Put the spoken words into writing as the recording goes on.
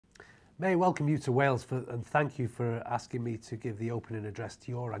May I welcome you to Wales and thank you for asking me to give the opening address to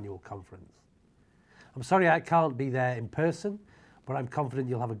your annual conference. I'm sorry I can't be there in person, but I'm confident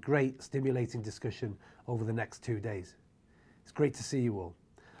you'll have a great, stimulating discussion over the next 2 days. It's great to see you all.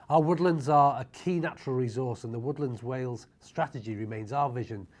 Our woodlands are a key natural resource, and the Woodlands Wales strategy remains our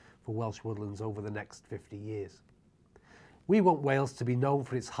vision for Welsh woodlands over the next 50 years. We want Wales to be known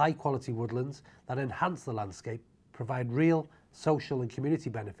for its high-quality woodlands that enhance the landscape, provide real social and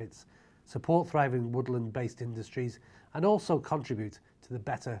community benefits, support thriving woodland-based industries, and also contribute to the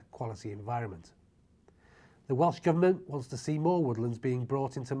better quality environment. The Welsh Government wants to see more woodlands being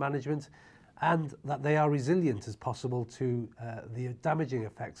brought into management and that they are resilient as possible to the damaging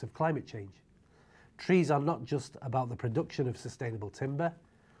effects of climate change. Trees are not just about the production of sustainable timber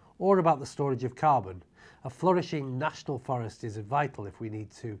or about the storage of carbon. A flourishing national forest is vital if we need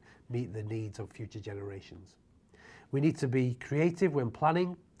to meet the needs of future generations. We need to be creative when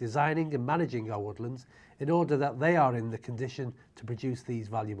planning, designing and managing our woodlands in order that they are in the condition to produce these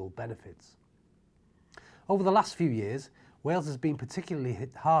valuable benefits. Over the last few years, Wales has been particularly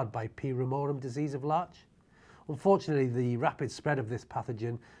hit hard by P. ramorum disease of larch. Unfortunately, the rapid spread of this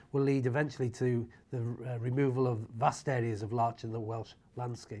pathogen will lead eventually to the removal of vast areas of larch in the Welsh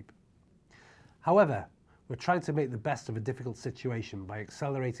landscape. However, we're trying to make the best of a difficult situation by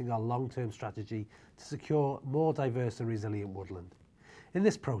accelerating our long-term strategy to secure more diverse and resilient woodland. In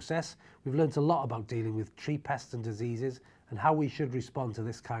this process, we've learnt a lot about dealing with tree pests and diseases and how we should respond to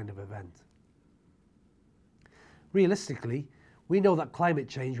this kind of event. Realistically, we know that climate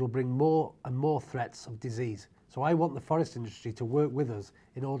change will bring more and more threats of disease, so I want the forest industry to work with us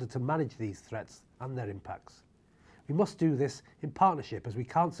in order to manage these threats and their impacts. We must do this in partnership, as we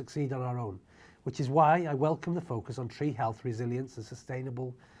can't succeed on our own, which is why I welcome the focus on tree health, resilience and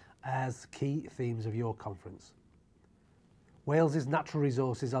sustainable as key themes of your conference. Wales's natural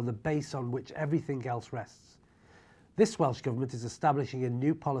resources are the base on which everything else rests. This Welsh Government is establishing a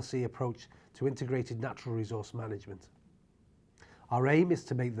new policy approach to integrated natural resource management. Our aim is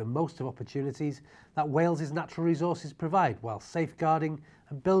to make the most of opportunities that Wales's natural resources provide, while safeguarding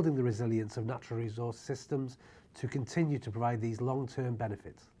and building the resilience of natural resource systems to continue to provide these long-term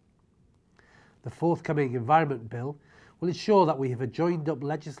benefits. The forthcoming Environment Bill will ensure that we have a joined-up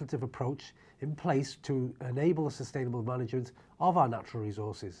legislative approach in place to enable the sustainable management of our natural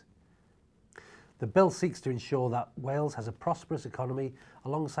resources. The bill seeks to ensure that Wales has a prosperous economy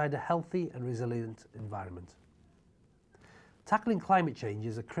alongside a healthy and resilient environment. Tackling climate change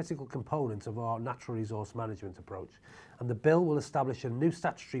is a critical component of our natural resource management approach, and the bill will establish a new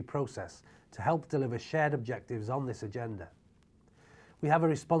statutory process to help deliver shared objectives on this agenda. We have a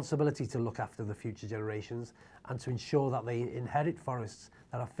responsibility to look after the future generations and to ensure that they inherit forests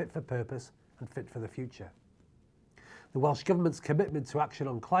that are fit for purpose and fit for the future. The Welsh Government's commitment to action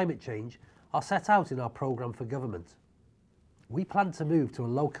on climate change are set out in our programme for government. We plan to move to a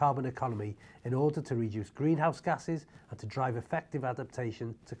low-carbon economy in order to reduce greenhouse gases and to drive effective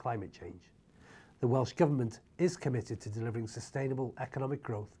adaptation to climate change. The Welsh Government is committed to delivering sustainable economic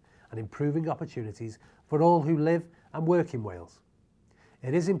growth and improving opportunities for all who live and work in Wales.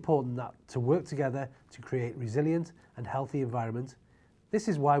 It is important to work together to create resilient and healthy environment. This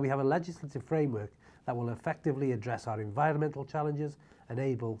is why we have a legislative framework that will effectively address our environmental challenges,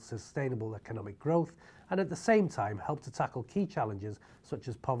 enable sustainable economic growth, and at the same time help to tackle key challenges such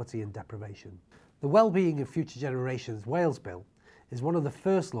as poverty and deprivation. The Wellbeing of Future Generations Wales Bill is one of the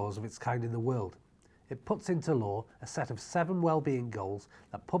first laws of its kind in the world. It puts into law a set of 7 wellbeing goals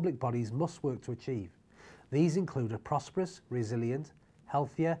that public bodies must work to achieve. These include a prosperous, resilient,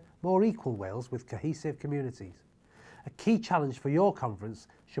 healthier, more equal Wales with cohesive communities. A key challenge for your conference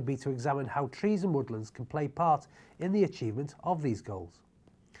should be to examine how trees and woodlands can play part in the achievement of these goals.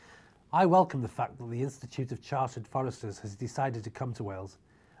 I welcome the fact that the Institute of Chartered Foresters has decided to come to Wales,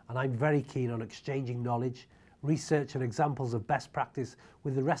 and I'm very keen on exchanging knowledge, research and examples of best practice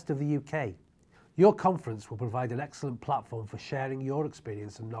with the rest of the UK. Your conference will provide an excellent platform for sharing your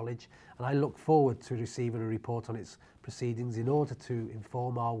experience and knowledge, and I look forward to receiving a report on its proceedings in order to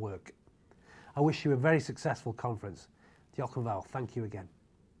inform our work. I wish you a very successful conference. Diolch yn fawr. Thank you again.